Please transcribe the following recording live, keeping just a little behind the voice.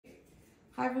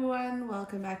Hi everyone,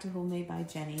 welcome back to Homemade by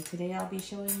Jenny. Today I'll be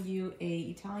showing you a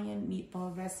Italian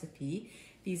meatball recipe.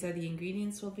 These are the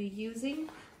ingredients we'll be using.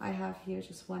 I have here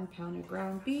just 1 pound of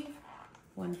ground beef,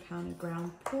 1 pound of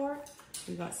ground pork.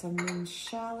 We got some minced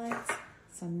shallots,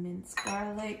 some minced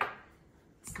garlic,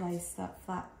 sliced up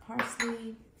flat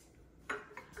parsley,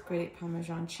 grated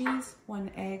Parmesan cheese,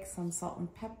 1 egg, some salt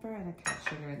and pepper, and a cup of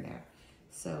sugar in there.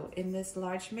 So in this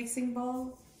large mixing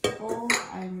bowl,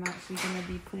 I'm actually going to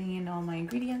be putting in all my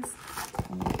ingredients.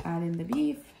 I'm going to add in the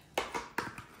beef,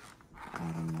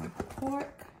 add in my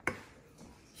pork,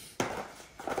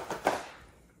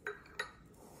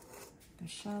 the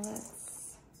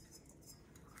shallots,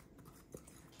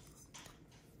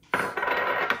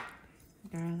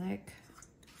 garlic,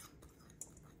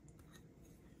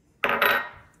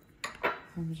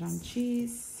 Parmesan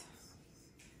cheese,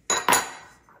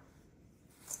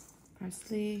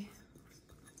 parsley,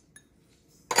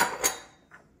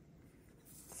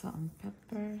 salt and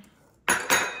pepper.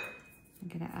 I'm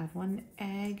gonna add 1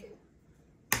 egg.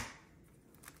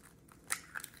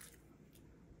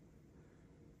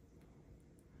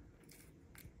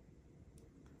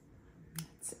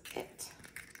 That's it.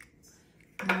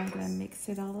 Now I'm gonna mix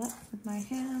it all up with my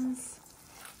hands.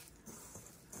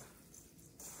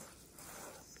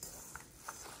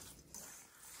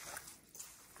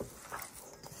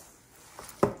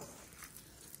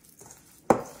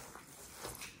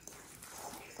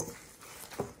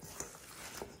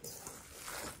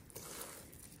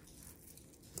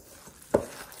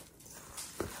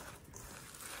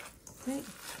 Okay,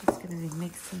 just gonna be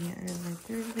mixing it really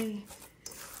thoroughly.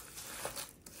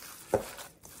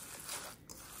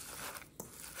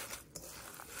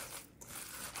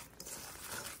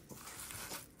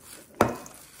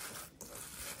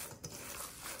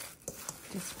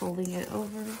 Just folding it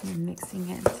over and mixing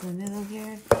it into the middle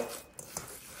here.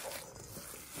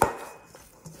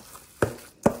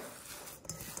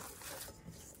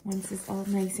 Once it's all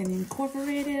nice and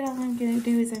incorporated, all I'm gonna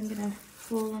do is I'm gonna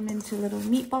roll them into little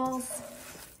meatballs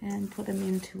and put them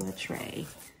into a tray.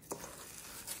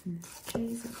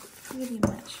 Okay, so pretty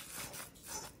much.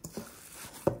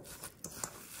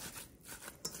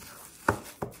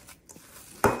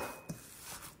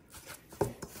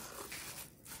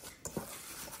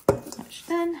 Much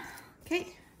done. Okay.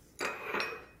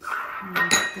 I'm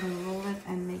just gonna roll it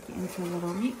and make it into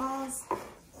little meatballs.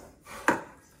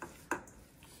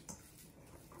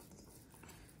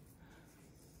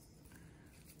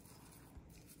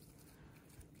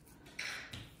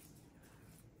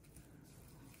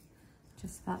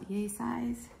 Just about yay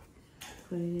size.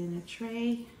 Put it in a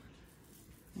tray.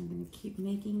 I'm going to keep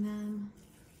making them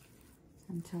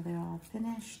until they're all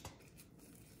finished.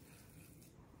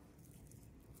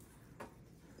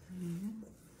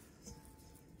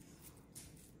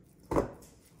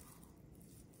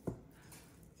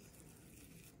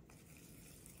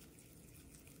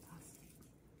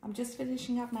 I'm just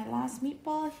finishing up my last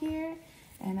meatball here,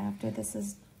 and after this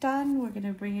is done, we're going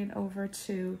to bring it over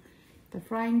to the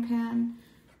frying pan,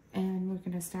 and we're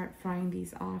going to start frying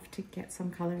these off to get some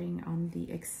coloring on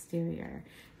the exterior.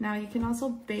 Now you can also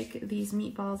bake these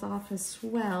meatballs off as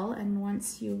well, and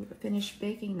once you finish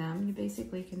baking them, you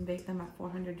basically can bake them at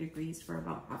 400 degrees for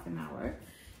about half an hour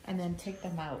and then take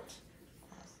them out.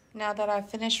 Now that I've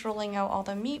finished rolling out all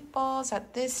the meatballs,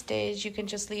 at this stage you can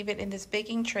just leave it in this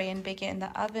baking tray and bake it in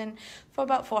the oven for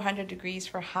about 400 degrees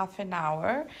for half an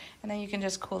hour. And then you can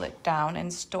just cool it down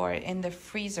and store it in the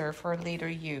freezer for later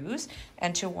use.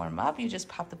 And to warm up, you just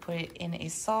have to put it in a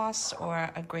sauce or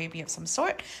a gravy of some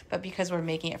sort. But because we're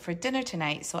making it for dinner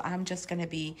tonight, so I'm just going to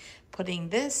be putting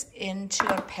this into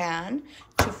a pan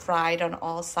to fry it on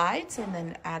all sides and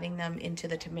then adding them into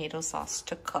the tomato sauce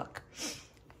to cook.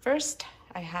 First,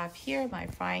 I have here my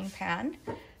frying pan.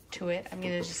 To it, I'm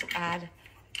going to just add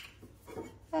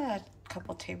a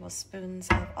couple tablespoons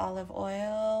of olive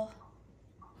oil.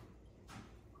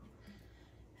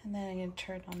 And then I'm going to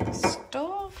turn on the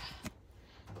stove.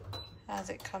 As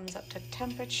it comes up to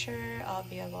temperature, I'll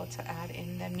be able to add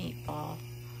in the meatball.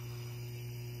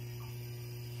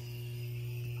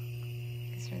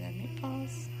 These are the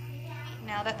meatballs.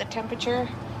 Now that the temperature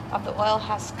of the oil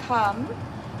has come,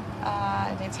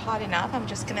 and it's hot enough, I'm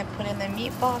just gonna put in the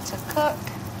meatball to cook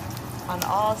on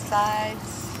all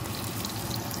sides.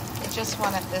 I just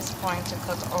want at this point to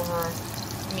cook over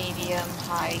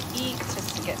medium-high heat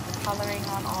just to get the coloring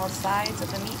on all sides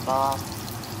of the meatball.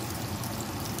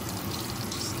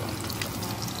 Just like to put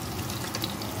my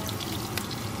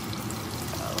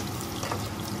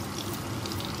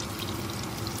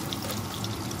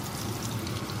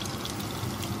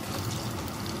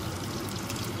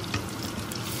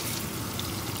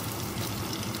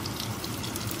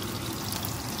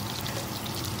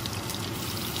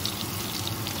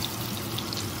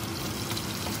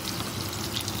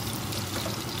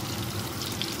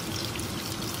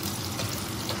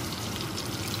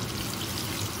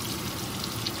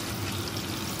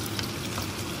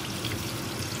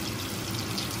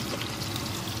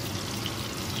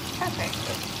Perfect.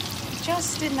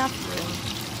 Just enough room.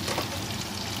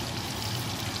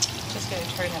 Just going to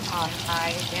turn it on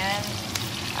high again.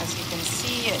 As you can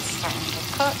see, it's starting to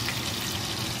cook.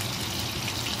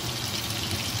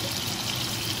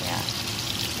 Yeah,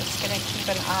 just going to keep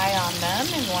an eye on them,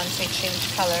 and once they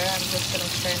change color, I'm just going to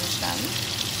turn them.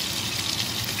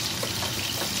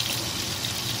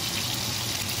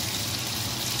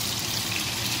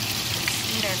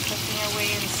 See, they're cooking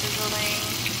away and sizzling.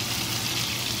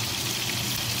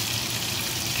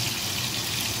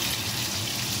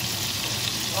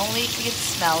 Only if you can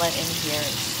smell it in here.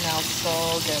 It smells so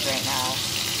good right now.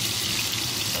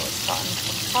 So it's gotten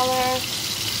some color.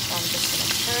 So I'm just going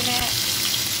to turn it.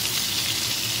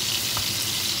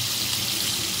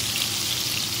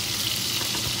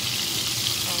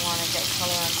 I want to get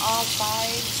color on all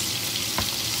sides.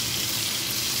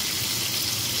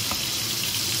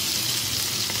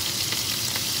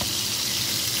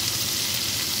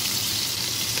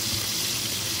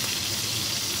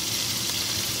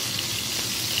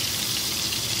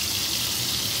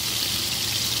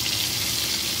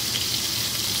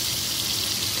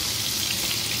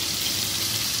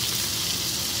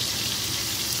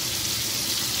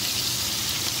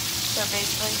 So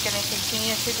basically going to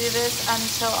continue to do this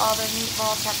until all the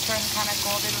meatballs have turned kind of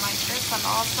golden like this on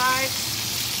all sides.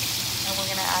 And we're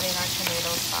going to add in our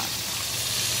tomato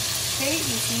sauce. Okay,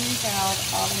 you see how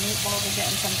all the meatballs are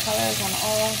getting some colors on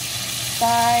all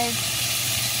sides.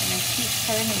 And then keep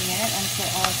turning it until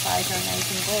all sides are nice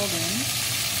and golden.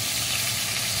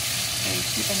 So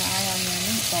keep an eye on your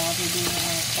meatball if you're doing it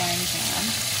on a frying pan.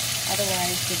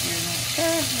 Otherwise, if you're not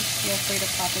sure, just feel free to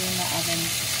pop it in the oven.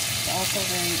 It's also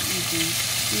very easy.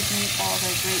 These meatballs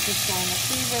are great to store in the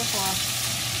freezer for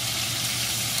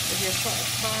if you're short of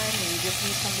time and you just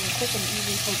need something quick and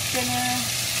easy for dinner.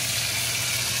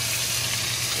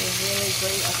 It's really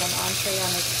great as an entree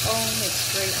on its own. It's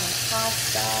great on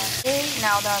pasta. Okay,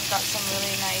 now that I've got some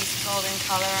really nice golden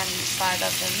color on each side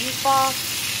of the meatball,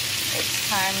 it's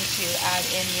time to add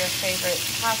in your favorite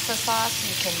pasta sauce.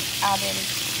 You can add in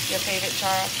your favorite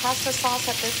jar of pasta sauce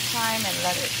at this time and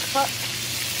let it cook.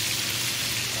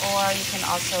 Or you can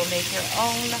also make your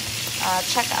own.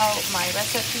 Check out my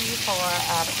recipe for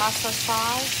pasta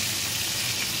sauce.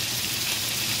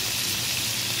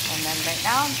 And then right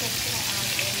now I'm just going to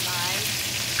add in my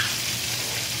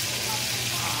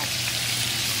sauce.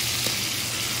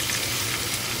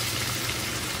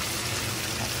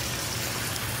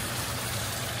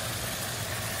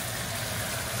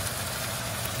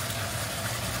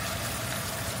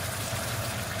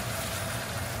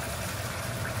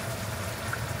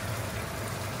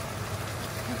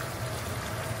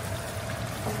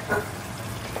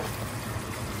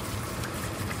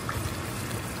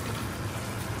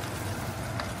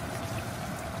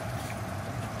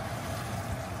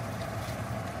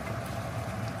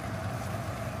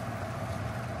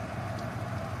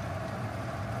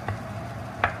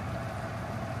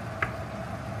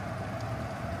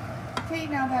 Okay,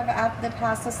 now that I've added the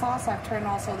pasta sauce, I've turned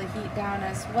also the heat down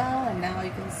as well, and now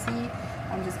you can see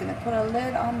I'm just going to put a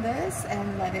lid on this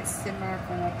and let it simmer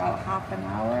for about half an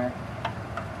hour.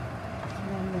 And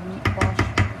then the meatball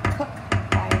should cook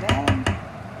by then.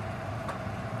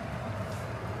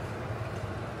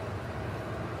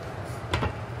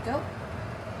 Go.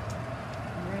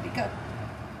 I'm ready to go.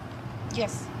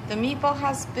 Yes, the meatball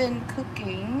has been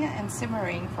cooking and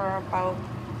simmering for about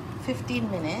 15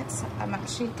 minutes. I'm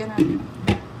actually gonna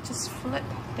just flip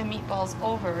the meatballs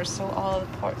over so all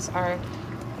the parts are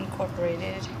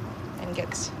incorporated and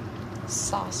gets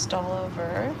sauced all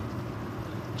over.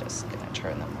 Just gonna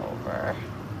turn them over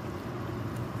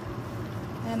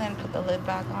and then put the lid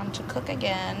back on to cook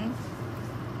again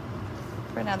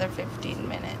for another 15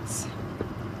 minutes.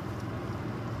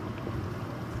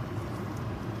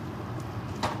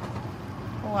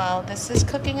 While this is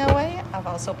cooking away, I've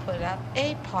also put up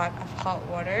a pot of hot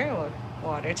water or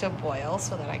water to boil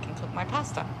so that I can cook my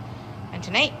pasta. And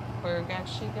tonight, we're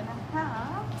actually gonna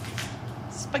have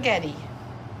spaghetti.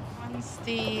 Once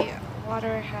the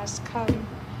water has come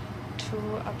to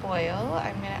a boil,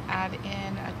 I'm gonna add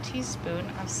in a teaspoon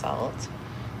of salt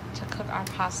to cook our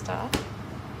pasta.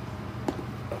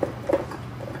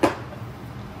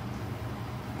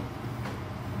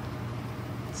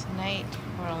 Tonight,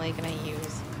 we're only going to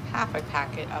use half a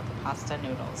packet of the pasta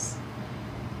noodles.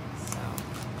 So,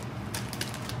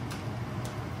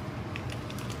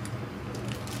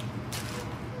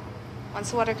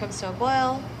 once the water comes to a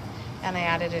boil, and I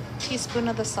added a teaspoon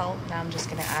of the salt, now I'm just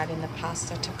going to add in the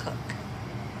pasta to cook.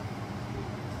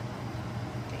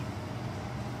 Okay.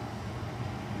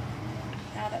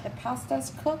 Now that the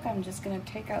pasta's cooked, I'm just going to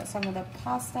take out some of the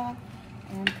pasta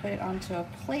and put it onto a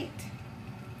plate.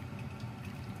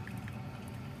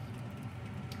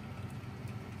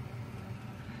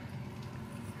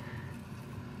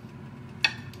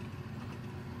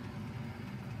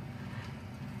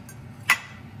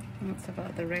 That's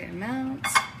about the right amount.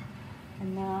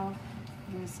 And now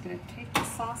I'm just gonna take the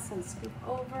sauce and scoop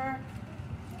over.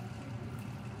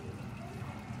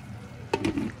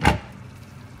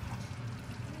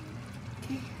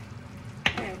 Okay.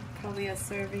 Yeah, probably a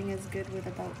serving is good with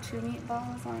about 2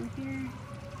 meatballs on here.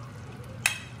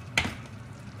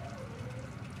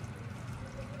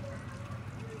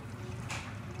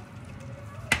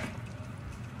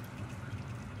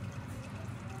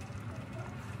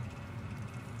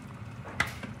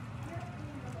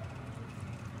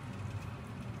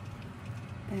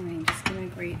 And I'm just gonna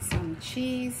grate some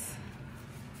cheese.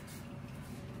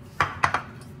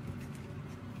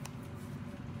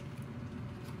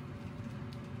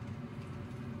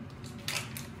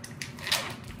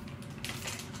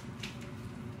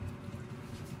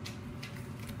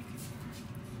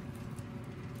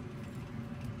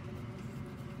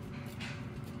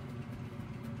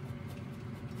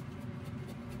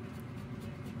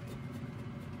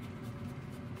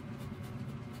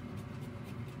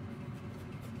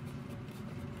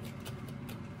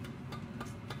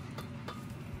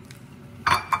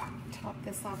 Top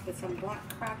this off with some black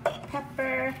cracked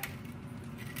pepper.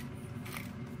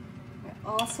 I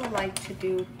also like to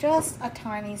do just a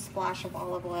tiny splash of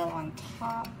olive oil on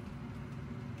top.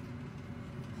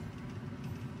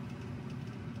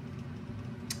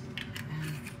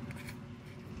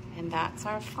 And that's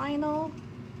our final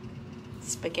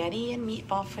spaghetti and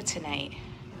meatball for tonight.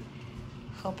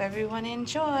 Hope everyone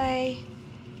enjoy.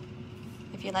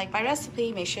 If you like my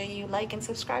recipe, make sure you like and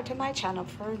subscribe to my channel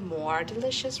for more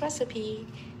delicious recipe.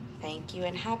 Thank you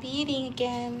and happy eating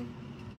again.